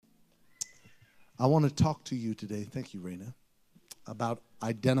I want to talk to you today, thank you, Raina, about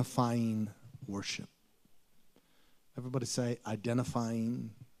identifying worship. Everybody say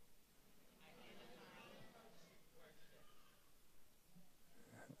identifying.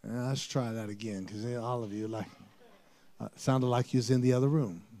 Let's try that again, because all of you sounded like you was in the other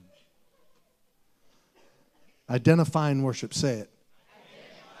room. Identifying worship. Say it.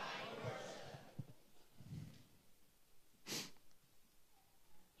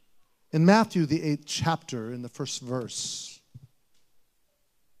 In Matthew, the 8th chapter, in the first verse,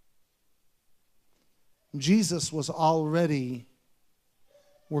 Jesus was already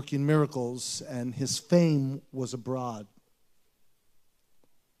working miracles, and his fame was abroad.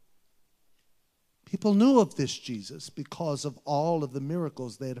 People knew of this Jesus because of all of the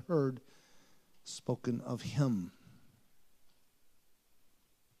miracles they had heard spoken of him.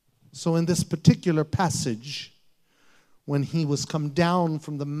 So in this particular passage, when he was come down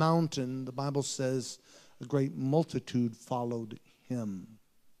from the mountain, the Bible says a great multitude followed him.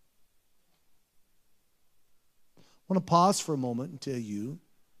 I want to pause for a moment and tell you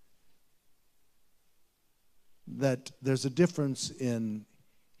that there's a difference in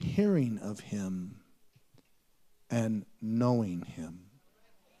hearing of him and knowing him.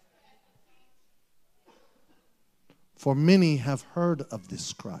 For many have heard of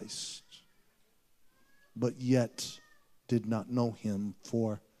this Christ, but yet did not know him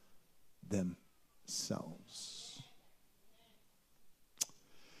for themselves.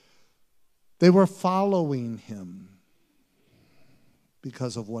 They were following him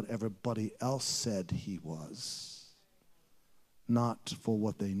because of what everybody else said he was, not for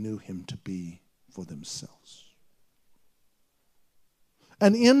what they knew him to be for themselves.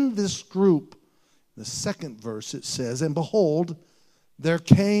 And in this group, the second verse, it says, and behold, there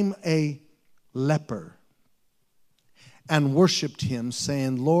came a leper and worshipped him,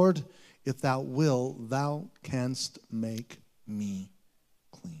 saying, Lord, if thou wilt, thou canst make me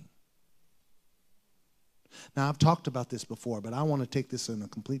clean. Now, I've talked about this before, but I want to take this in a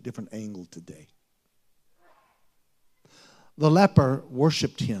complete different angle today. The leper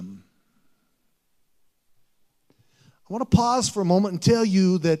worshipped him. I want to pause for a moment and tell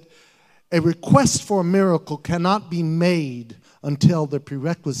you that a request for a miracle cannot be made until the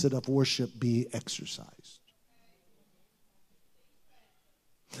prerequisite of worship be exercised.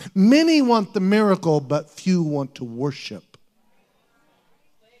 Many want the miracle, but few want to worship.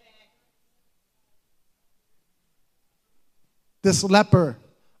 This leper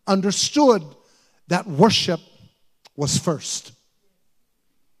understood that worship was first.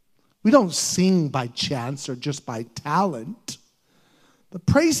 We don't sing by chance or just by talent. The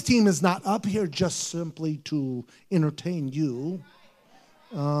praise team is not up here just simply to entertain you,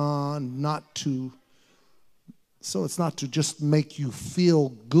 so it's not to just make you feel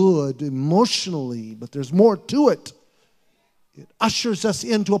good emotionally, but there's more to it. It ushers us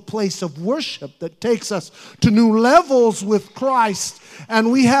into a place of worship that takes us to new levels with Christ,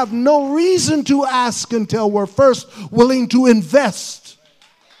 and we have no reason to ask until we're first willing to invest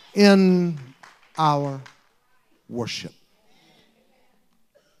in our worship.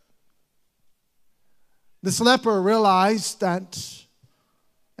 This leper realized that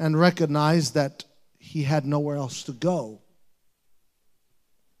and recognized that he had nowhere else to go.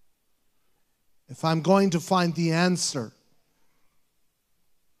 If I'm going to find the answer,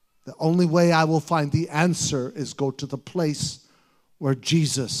 the only way I will find the answer is go to the place where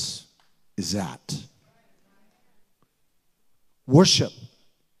Jesus is at. Worship.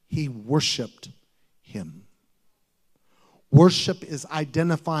 He worshiped him. Worship is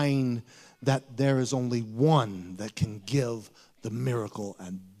identifying that there is only one that can give the miracle,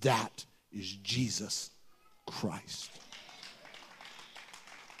 and that is Jesus Christ.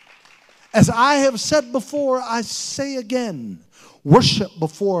 As I have said before, I say again, worship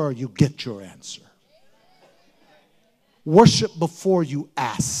before you get your answer. Worship before you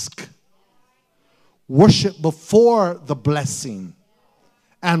ask. Worship before the blessing.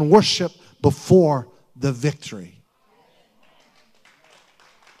 And worship before the victory.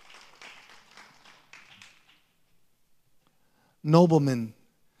 Noblemen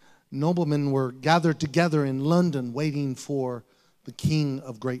were gathered together in London waiting for the King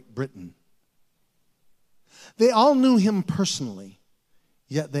of Great Britain. They all knew him personally,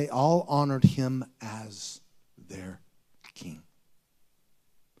 yet they all honored him as their king.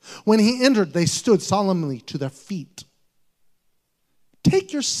 When he entered, they stood solemnly to their feet.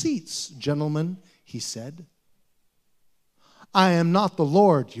 "Take your seats, gentlemen," he said. "I am not the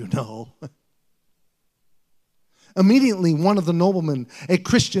Lord, you know." Immediately, one of the noblemen, a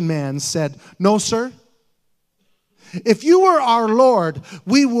Christian man, said, "No, sir. If you were our Lord,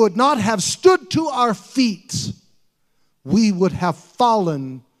 we would not have stood to our feet. We would have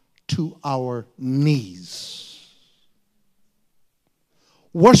fallen to our knees.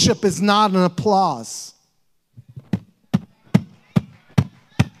 Worship is not an applause.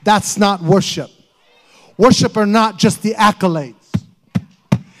 That's not worship. Worship are not just the accolades.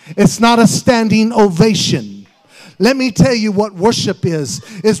 It's not a standing ovation. Let me tell you what worship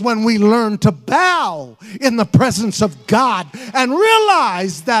is when we learn to bow in the presence of God and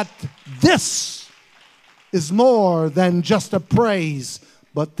realize that this is more than just a praise,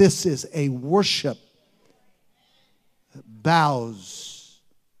 but this is a worship that bows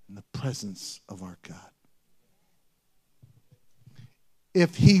in the presence of our God.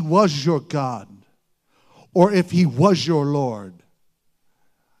 If He was your God, or if He was your Lord,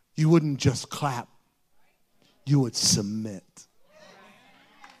 you wouldn't just clap, you would submit.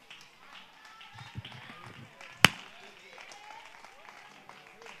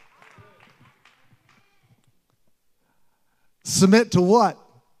 Submit to what?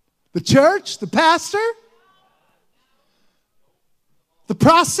 The church? The pastor? The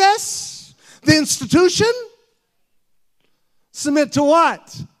process? The institution? Submit to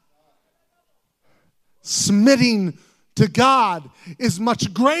what? Submitting to God is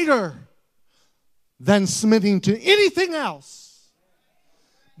much greater than submitting to anything else.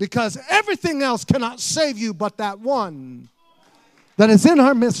 Because everything else cannot save you but that one that is in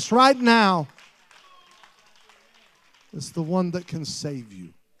our midst right now. It's the one that can save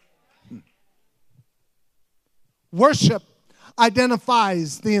you. Worship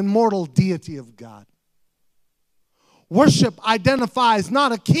identifies the immortal deity of God. Worship identifies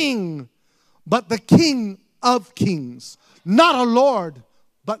not a king, but the King of kings. Not a Lord,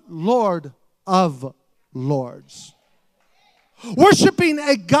 but Lord of lords. Worshiping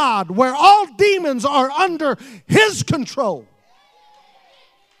a God where all demons are under His control.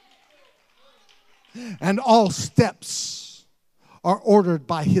 And all steps are ordered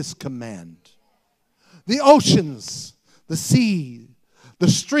by His command. The oceans, the sea, the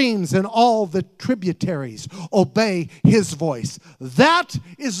streams, and all the tributaries obey His voice. That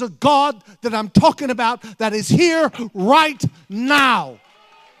is a God that I'm talking about that is here right now.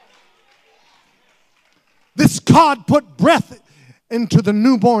 This God put breath into the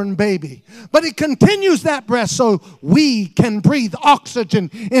newborn baby. But He continues that breath so we can breathe oxygen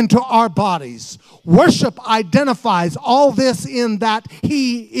into our bodies. Worship identifies all this in that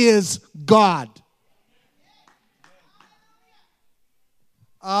He is God.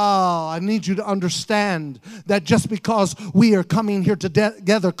 Oh, I need you to understand that just because we are coming here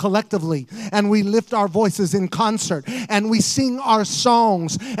together collectively and we lift our voices in concert and we sing our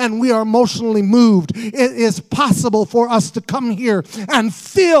songs and we are emotionally moved, it is possible for us to come here and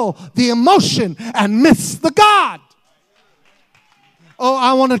feel the emotion and miss the God. Oh,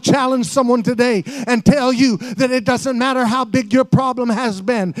 I want to challenge someone today and tell you that it doesn't matter how big your problem has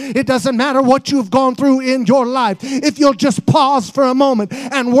been. It doesn't matter what you've gone through in your life. If you'll just pause for a moment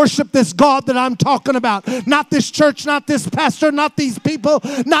and worship this God that I'm talking about. Not this church, not this pastor, not these people,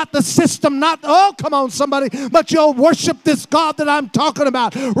 not the system, not, oh, come on somebody. But you'll worship this God that I'm talking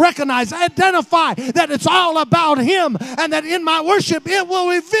about. Recognize, identify that it's all about Him and that in my worship it will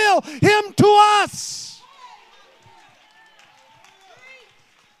reveal Him to us.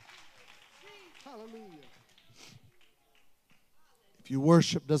 If your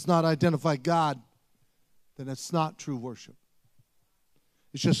worship does not identify God, then it's not true worship.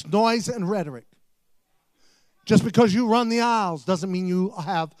 It's just noise and rhetoric. Just because you run the aisles doesn't mean you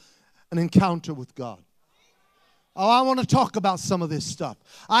have an encounter with God. Oh, I want to talk about some of this stuff.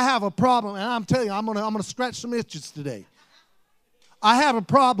 I have a problem, and I'm telling you, I'm gonna scratch some itches today. I have a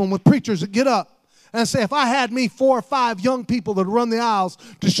problem with preachers that get up and say, if I had me 4 or 5 young people that run the aisles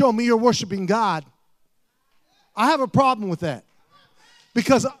to show me you're worshiping God, I have a problem with that.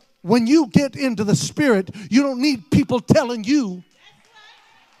 Because when you get into the Spirit, you don't need people telling you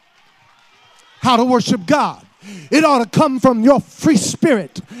how to worship God. It ought to come from your free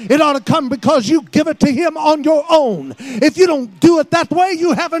spirit. It ought to come because you give it to Him on your own. If you don't do it that way,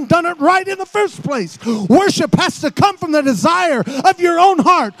 you haven't done it right in the first place. Worship has to come from the desire of your own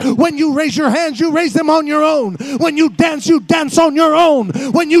heart. When you raise your hands, you raise them on your own. When you dance on your own.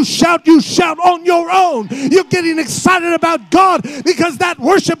 When you shout on your own. You're getting excited about God because that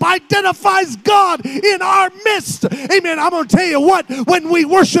worship identifies God in our midst. Amen. I'm going to tell you what, when we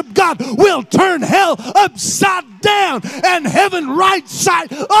worship God, we'll turn hell upside down and heaven right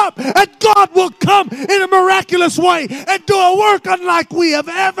side up, and God will come in a miraculous way and do a work unlike we have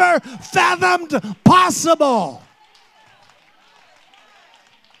ever fathomed possible.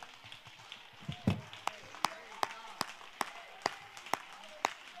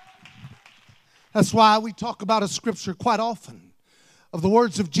 That's why we talk about a scripture quite often of the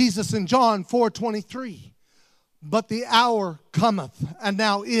words of Jesus in John 4:23. But the hour cometh, and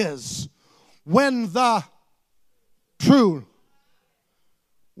now is, when the true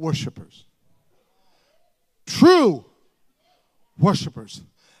worshipers,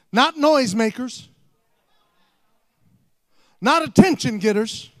 not noisemakers, not attention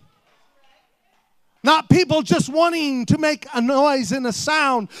getters, not people just wanting to make a noise and a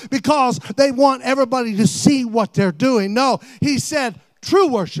sound because they want everybody to see what they're doing. No, he said true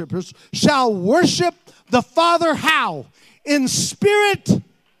worshipers shall worship the Father how? In spirit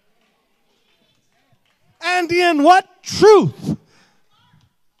and in what? Truth.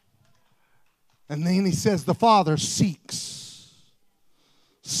 And then he says the Father seeks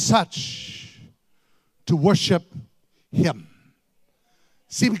such to worship him.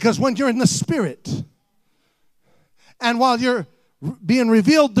 See, because when you're in the Spirit, and while you're being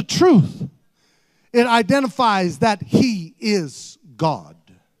revealed the truth, it identifies that he is God.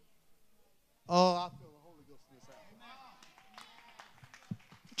 Oh, I feel the Holy Ghost in this house.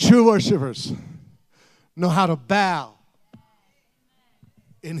 True worshipers know how to bow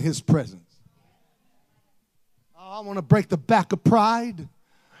in his presence. Oh, I want to break the back of pride.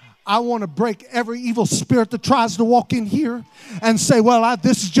 I want to break every evil spirit that tries to walk in here and say, well,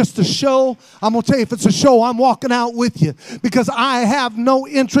 this is just a show. I'm going to tell you, if it's a show, I'm walking out with you, because I have no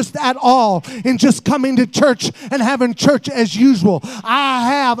interest at all in just coming to church and having church as usual. I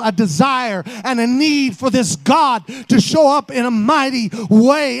have a desire and a need for this God to show up in a mighty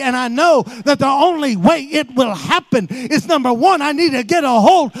way. And I know that the only way it will happen is, number one, I need to get a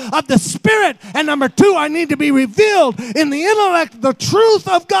hold of the Spirit. And number two, I need to be revealed in the intellect, the truth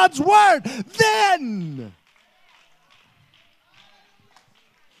of God's word. Then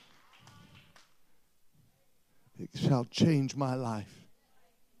it shall change my life.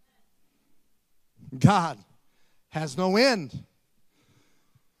 God has no end.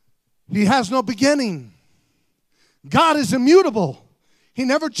 He has no beginning. God is immutable. He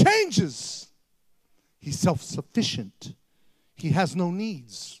never changes. He's self-sufficient. He has no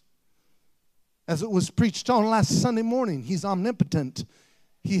needs. As it was preached on last Sunday morning, he's omnipotent.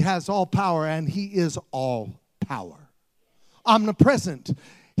 He has all power, and he is all power. Omnipresent.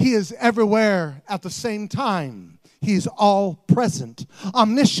 He is everywhere at the same time. He is all present.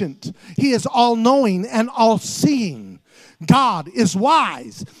 Omniscient. He is all knowing and all seeing. God is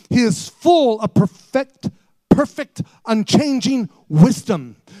wise. He is full of perfect, unchanging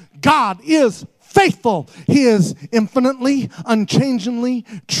wisdom. God is faithful. He is infinitely, unchangingly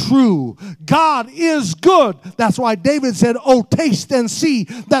true. God is good. That's why David said, oh, taste and see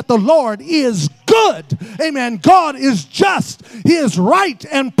that the Lord is good. Amen. God is just. He is right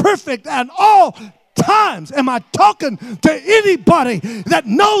and perfect at all times. Am I talking to anybody that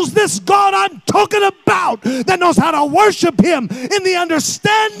knows this God I'm talking about, that knows how to worship him in the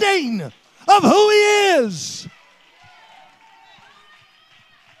understanding of who he is?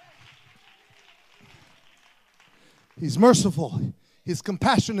 He's merciful. He's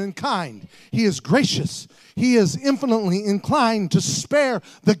compassionate and kind. He is gracious. He is infinitely inclined to spare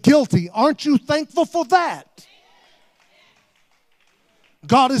the guilty. Aren't you thankful for that?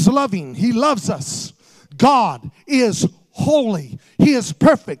 God is loving. He loves us. God is holy. He is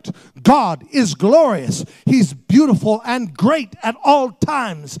perfect. God is glorious. He's beautiful and great at all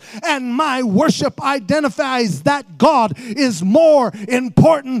times. And my worship identifies that God is more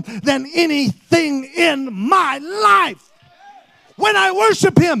important than anything in my life. When I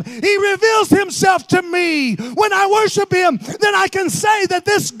worship him, he reveals himself to me. When I worship him, then I can say that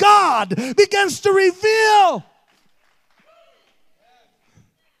this God begins to reveal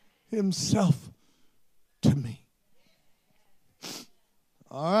himself to me.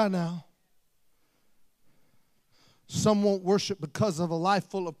 All right now. Some won't worship because of a life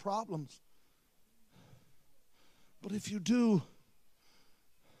full of problems. But if you do,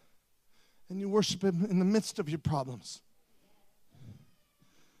 and you worship him in the midst of your problems,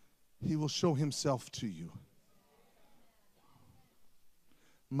 he will show himself to you.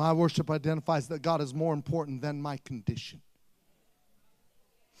 My worship identifies that God is more important than my condition.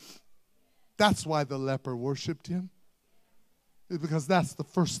 That's why the leper worshiped him. Because that's the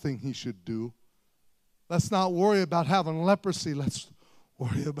first thing he should do. Let's not worry about having leprosy. Let's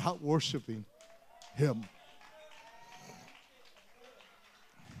worry about worshiping him.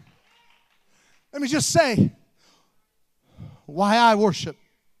 Let me just say why I worship.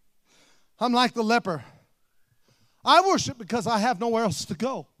 I'm like the leper. I worship because I have nowhere else to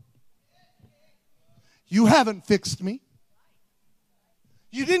go. You haven't fixed me.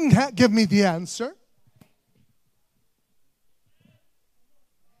 You didn't give me the answer.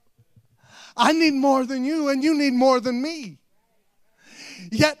 I need more than you, and you need more than me.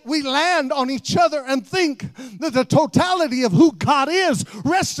 Yet we land on each other and think that the totality of who God is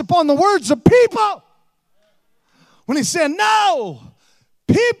rests upon the words of people. When he said, no,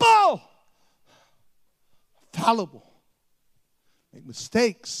 people, fallible, make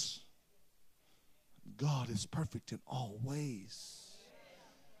mistakes. God is perfect in all ways.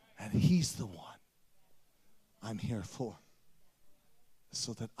 And he's the one I'm here for,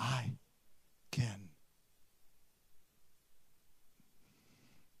 so that I can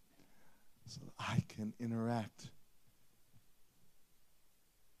interact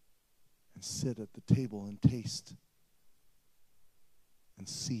and sit at the table and taste and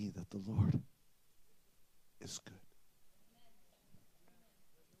see that the Lord is good.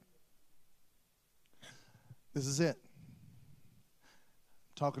 This is it.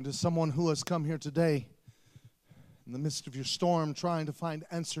 I'm talking to someone who has come here today in the midst of your storm, trying to find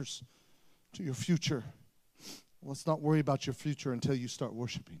answers to your future. Let's not worry about your future until you start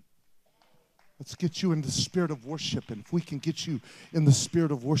worshiping. Let's get you in the spirit of worship. And if we can get you in the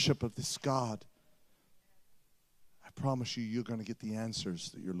spirit of worship of this God, I promise you, you're going to get the answers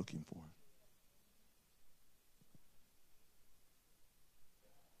that you're looking for.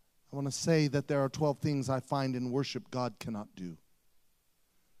 I want to say that there are 12 things I find in worship God cannot do.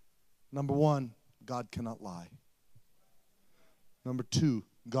 Number 1, God cannot lie. Number 2,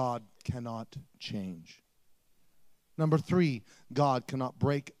 God cannot change. Number 3, God cannot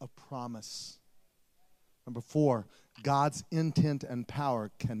break a promise. Number 4, God's intent and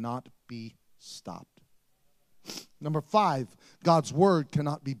power cannot be stopped. Number 5, God's word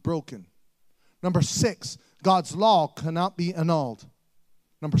cannot be broken. Number 6, God's law cannot be annulled.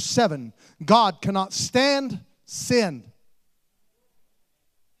 Number 7, God cannot stand sin.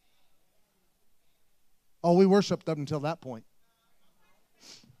 Oh, we worshiped up until that point.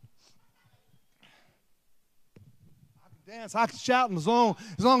 I can dance, I can shout, and as long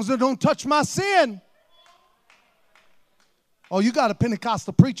as they don't touch my sin. Oh, you got a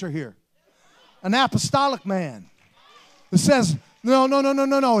Pentecostal preacher here. An apostolic man that says,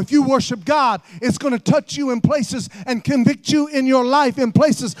 no. If you worship God, it's going to touch you in places and convict you in your life in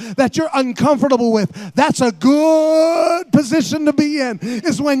places that you're uncomfortable with. That's a good position to be in,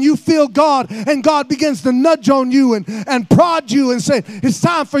 is when you feel God and God begins to nudge on you and prod you and say, it's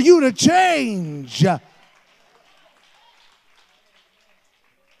time for you to change.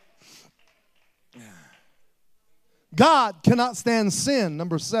 God cannot stand sin.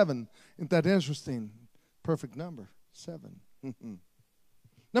 Number 7. Isn't that interesting? Perfect number. 7.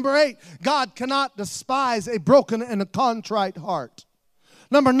 Number 8. God cannot despise a broken and a contrite heart.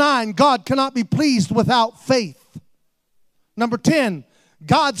 Number 9. God cannot be pleased without faith. Number 10.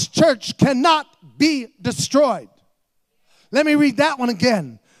 God's church cannot be destroyed. Let me read that one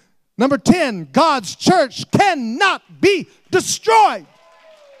again. Number 10. God's church cannot be destroyed.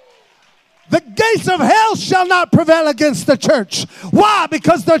 The gates of hell shall not prevail against the church. Why?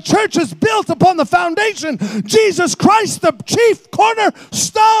 Because the church is built upon the foundation, Jesus Christ, the chief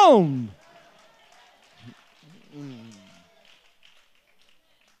cornerstone.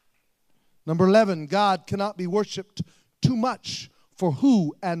 Number 11, God cannot be worshiped too much for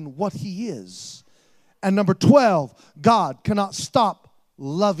who and what he is. And number 12, God cannot stop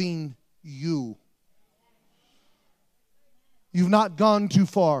loving you. You've not gone too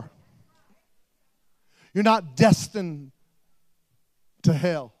far. You're not destined to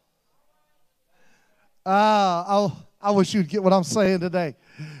hell. I wish you'd get what I'm saying today.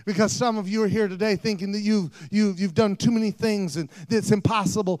 Because some of you are here today thinking that you've done too many things and it's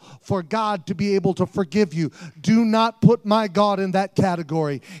impossible for God to be able to forgive you. Do not put my God in that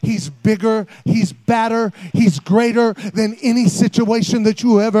category. He's bigger, he's better, he's greater than any situation that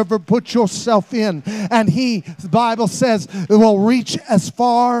you have ever put yourself in. And he, the Bible says, will reach as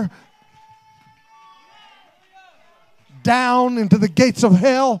far down into the gates of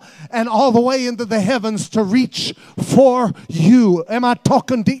hell and all the way into the heavens to reach for you. Am I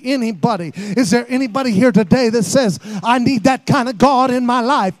talking to anybody? Is there anybody here today that says, I need that kind of God in my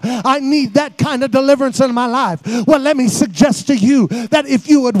life? I need that kind of deliverance in my life. Well, let me suggest to you that if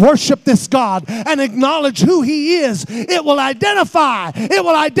you would worship this God and acknowledge who he is, it will identify.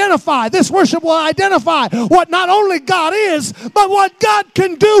 This worship will identify what not only God is, but what God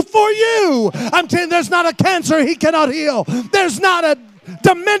can do for you. I'm telling you, there's not a cancer he cannot heal. There's not a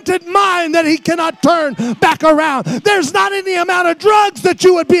demented mind that he cannot turn back around. There's not any amount of drugs that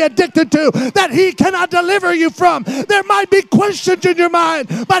you would be addicted to that he cannot deliver you from. There might be questions in your mind,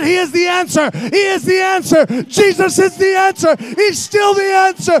 but he is the answer. He is the answer. Jesus is the answer. He's still the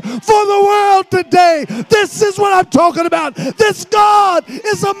answer for the world today. This is what I'm talking about. This God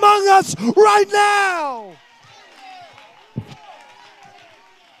is among us right now.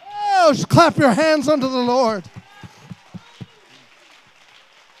 Oh, just clap your hands unto the Lord.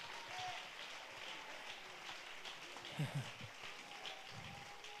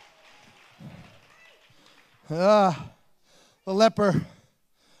 The leper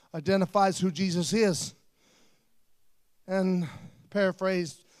identifies who Jesus is. And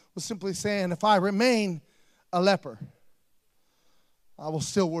paraphrased was simply saying, if I remain a leper, I will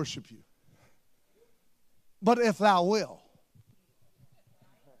still worship you. But if thou will.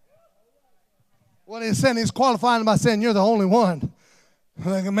 What he's saying, he's qualifying by saying, you're the only one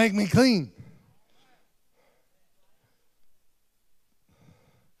that can make me clean.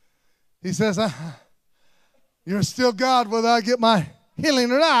 He says, you're still God whether I get my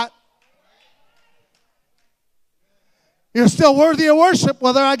healing or not. You're still worthy of worship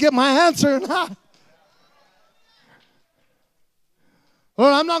whether I get my answer or not.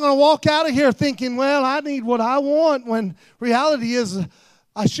 Lord, I'm not going to walk out of here thinking, well, I need what I want, when reality is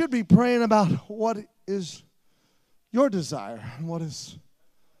I should be praying about what is your desire and what is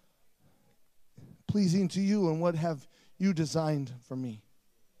pleasing to you and what have you designed for me.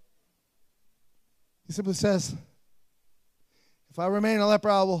 He simply says, if I remain a leper,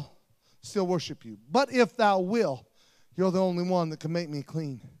 I will still worship you. But if thou will, you're the only one that can make me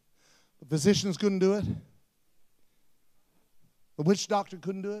clean. The physicians couldn't do it. The witch doctor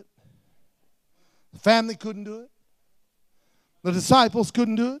couldn't do it. The family couldn't do it. The disciples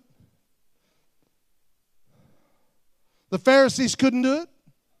couldn't do it. The Pharisees couldn't do it.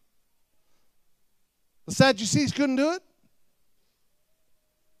 The Sadducees couldn't do it.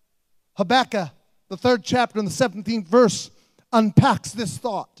 Habakkuk, the 3rd chapter and the 17th verse, unpacks this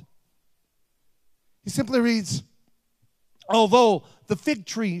thought. He simply reads, although the fig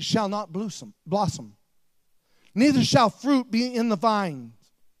tree shall not blossom, neither shall fruit be in the vines,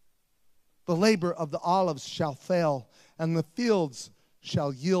 the labor of the olives shall fail, and the fields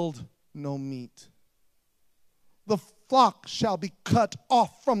shall yield no meat. The flock shall be cut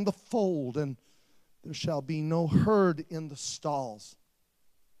off from the fold, and there shall be no herd in the stalls.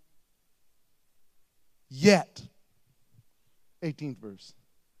 Yet, 18th verse.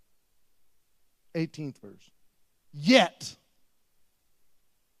 18th verse. Yet.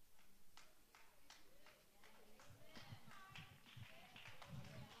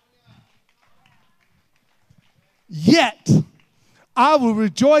 Yet I will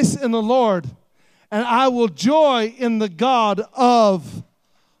rejoice in the Lord, and I will joy in the God of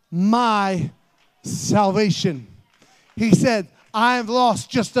my salvation. He said, I have lost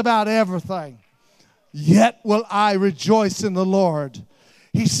just about everything, yet will I rejoice in the Lord.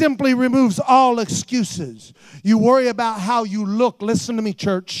 He simply removes all excuses. You worry about how you look. Listen to me,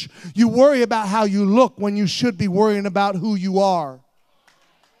 church. You worry about how you look when you should be worrying about who you are.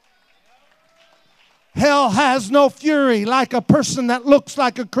 Hell has no fury like a person that looks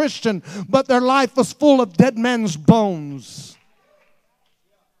like a Christian, but their life was full of dead men's bones.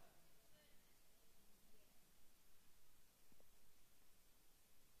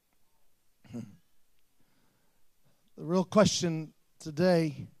 The real question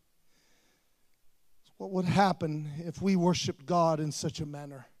today is, what would happen if we worshiped God in such a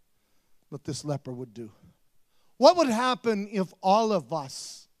manner that this leper would do? What would happen if all of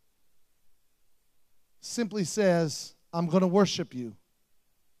us simply says, I'm going to worship you?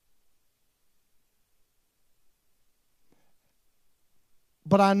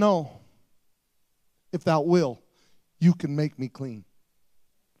 But I know, if thou will, you can make me clean.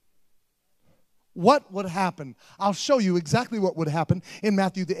 What would happen? I'll show you exactly what would happen in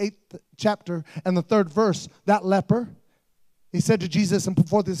Matthew, the 8th chapter and the 3rd verse. That leper, he said to Jesus and put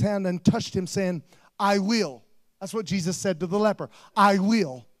forth his hand and touched him, saying, I will. That's what Jesus said to the leper. I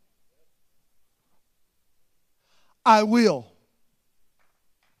will. I will.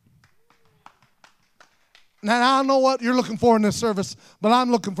 Now, I don't know what you're looking for in this service, but I'm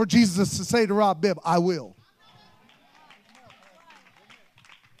looking for Jesus to say to Rob Bibb, I will.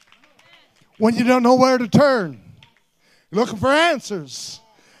 When you don't know where to turn, you're looking for answers.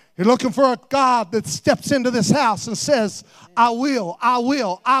 You're looking for a God that steps into this house and says, I will, I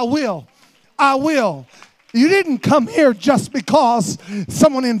will, I will, I will. You didn't come here just because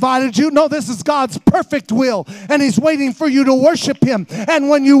someone invited you. No, this is God's perfect will, and He's waiting for you to worship Him. And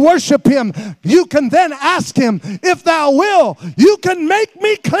when you worship Him, you can then ask Him, if thou will, you can make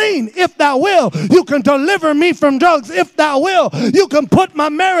me clean. If thou will, you can deliver me from drugs. If thou will, you can put my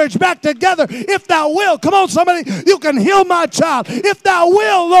marriage back together. If thou will, come on somebody, you can heal my child. If thou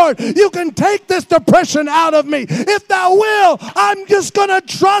will, Lord, you can take this depression out of me. If thou will, I'm just going to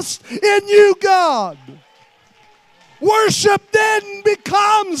trust in you, God. Worship then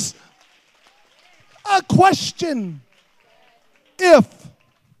becomes a question. If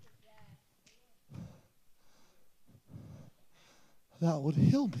thou would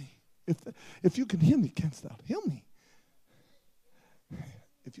heal me. If you can heal me, canst thou heal me?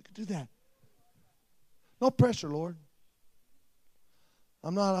 If you could do that. No pressure, Lord.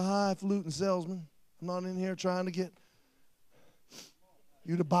 I'm not a highfalutin salesman. I'm not in here trying to get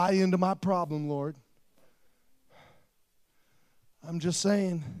you to buy into my problem, Lord. I'm just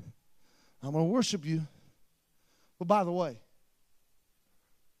saying, I'm going to worship you. But by the way,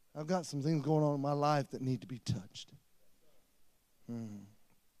 I've got some things going on in my life that need to be touched.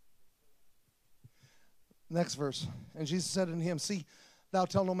 Next verse. And Jesus said unto him, see, thou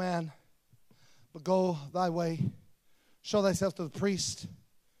tell no man, but go thy way, show thyself to the priest,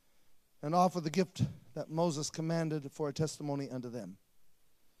 and offer the gift that Moses commanded for a testimony unto them.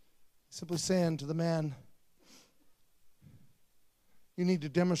 Simply saying to the man, you need to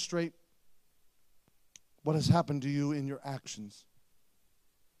demonstrate what has happened to you in your actions.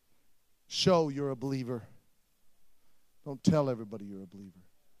 Show you're a believer. Don't tell everybody you're a believer.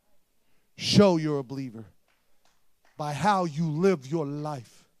 Show you're a believer by how you live your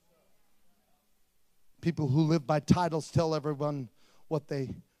life. People who live by titles tell everyone what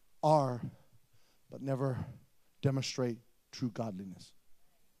they are, but never demonstrate true godliness.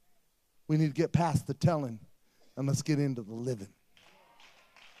 We need to get past the telling and let's get into the living.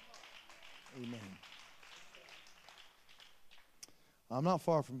 Amen. I'm not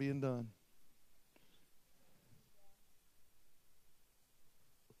far from being done.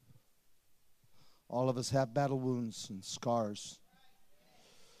 All of us have battle wounds and scars.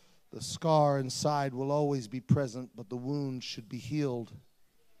 The scar inside will always be present, but the wound should be healed.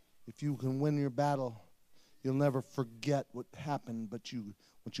 If you can win your battle, you'll never forget what happened, but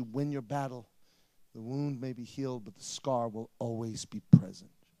once you win your battle, the wound may be healed, but the scar will always be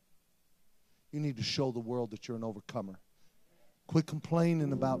present. You need to show the world that you're an overcomer. Quit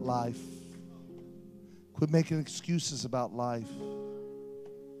complaining about life. Quit making excuses about life.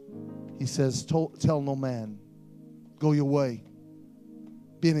 He says, tell no man. Go your way.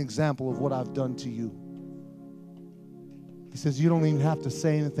 Be an example of what I've done to you. He says, you don't even have to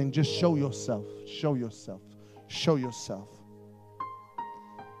say anything. Just show yourself. Show yourself. Show yourself.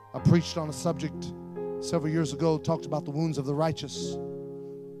 I preached on a subject several years ago, talked about the wounds of the righteous.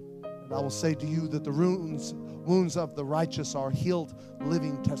 And I will say to you that the wounds of the righteous are healed,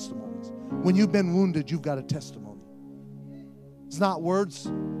 living testimonies. When you've been wounded, you've got a testimony. It's not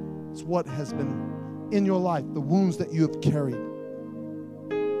words. It's what has been in your life, the wounds that you have carried.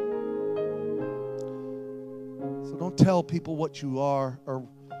 So don't tell people what you are or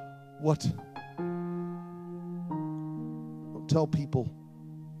what. Don't tell people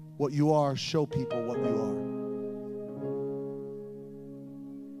what you are. Show people what you are.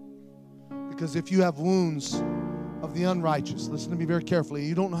 Because if you have wounds of the unrighteous, listen to me very carefully,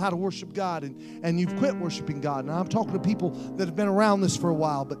 you don't know how to worship God and you've quit worshiping God. Now I'm talking to people that have been around this for a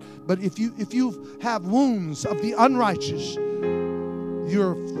while, but if you have wounds of the unrighteous,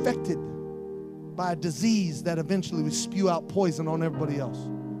 you're affected by a disease that eventually will spew out poison on everybody else.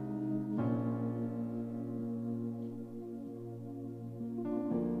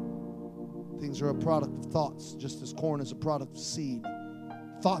 Things are a product of thoughts, just as corn is a product of seed.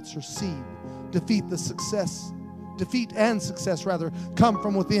 Thoughts are seed. Defeat and success come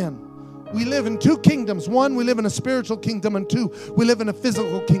from within. We live in two kingdoms. One, we live in a spiritual kingdom, and two, we live in a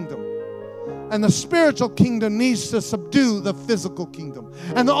physical kingdom. And the spiritual kingdom needs to subdue the physical kingdom.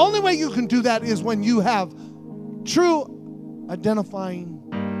 And the only way you can do that is when you have true identifying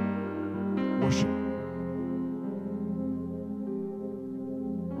worship.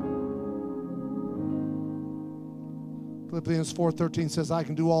 Philippians 4:13 says, I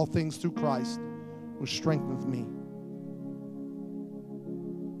can do all things through Christ who strengthens me.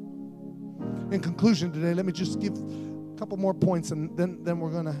 In conclusion today, let me just give a couple more points, and then we're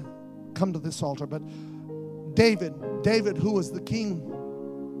going to come to this altar. But David, who was the king,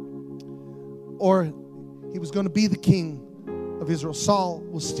 or he was going to be the king of Israel. Saul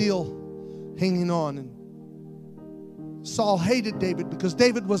was still hanging on, and Saul hated David because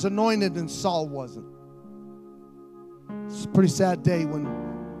David was anointed and Saul wasn't. It's a pretty sad day when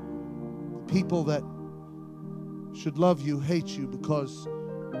people that should love you hate you because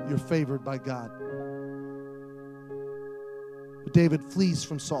you're favored by God. But David flees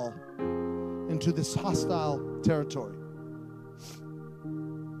from Saul into this hostile territory.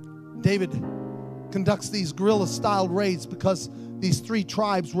 David conducts these guerrilla-style raids because these three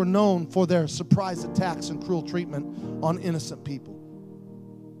tribes were known for their surprise attacks and cruel treatment on innocent people.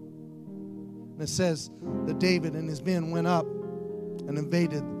 And it says that David and his men went up and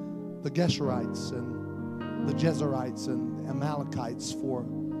invaded the Geshurites and the Jezreelites and the Amalekites, for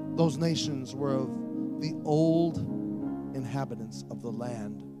those nations were of the old inhabitants of the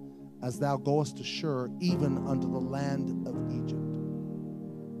land, as thou goest to Shur, even unto the land of Egypt.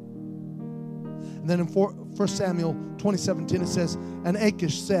 And then in 1 Samuel 27:10 it says, and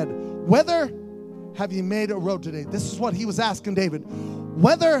Achish said, whether have you made a road today? This is what he was asking David.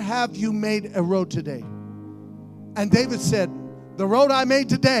 Whether have you made a road today? And David said, the road I made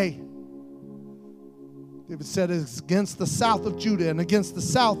today, David said, is against the south of Judah and against the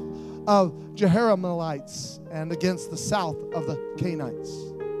south of Jerahmeelites and against the south of the Canaanites.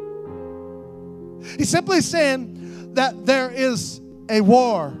 He's simply saying that there is a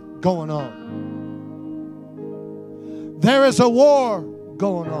war going on. There is a war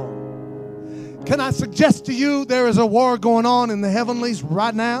going on. Can I suggest to you there is a war going on in the heavenlies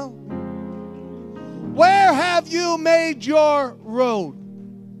right now? Where have you made your road?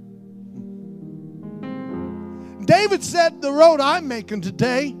 David said, the road I'm making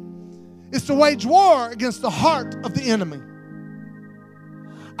today is to wage war against the heart of the enemy.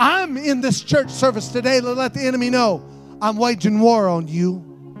 I'm in this church service today to let the enemy know I'm waging war on you.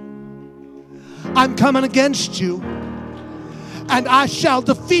 I'm coming against you. And I shall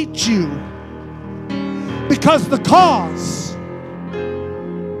defeat you, because the cause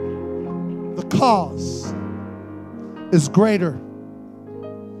is greater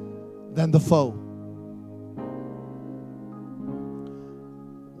than the foe.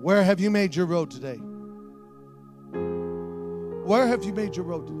 Where have you made your road today? Where have you made your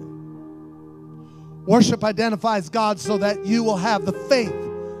road today? Worship identifies God so that you will have the faith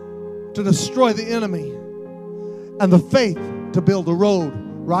to destroy the enemy and the faith to build a road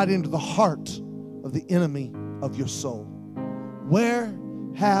right into the heart of the enemy of your soul. Where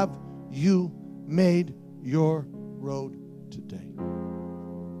have you made your road today?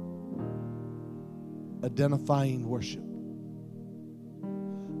 Identifying worship.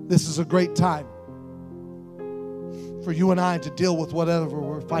 This is a great time for you and I to deal with whatever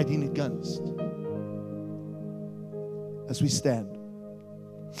we're fighting against. As we stand.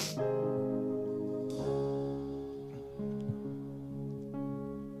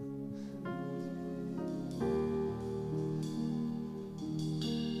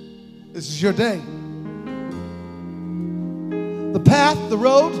 This is your day. The path, the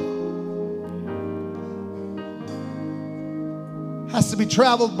road, has to be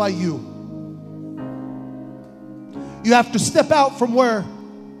traveled by you. You have to step out from where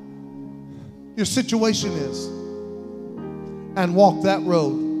your situation is and walk that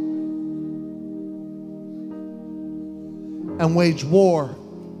road and wage war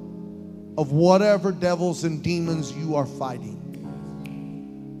of whatever devils and demons you are fighting.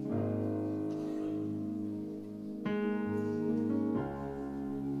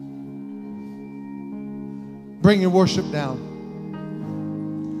 Bring your worship down.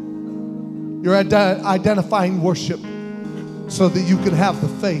 You're identifying worship so that you can have the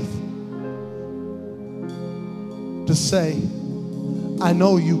faith to say, I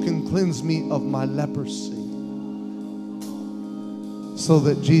know you can cleanse me of my leprosy. So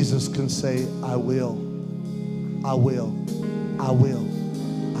that Jesus can say, I will, I will, I will,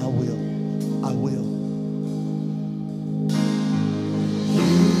 I will, I will.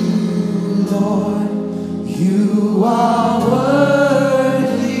 You, Lord, you are worthy.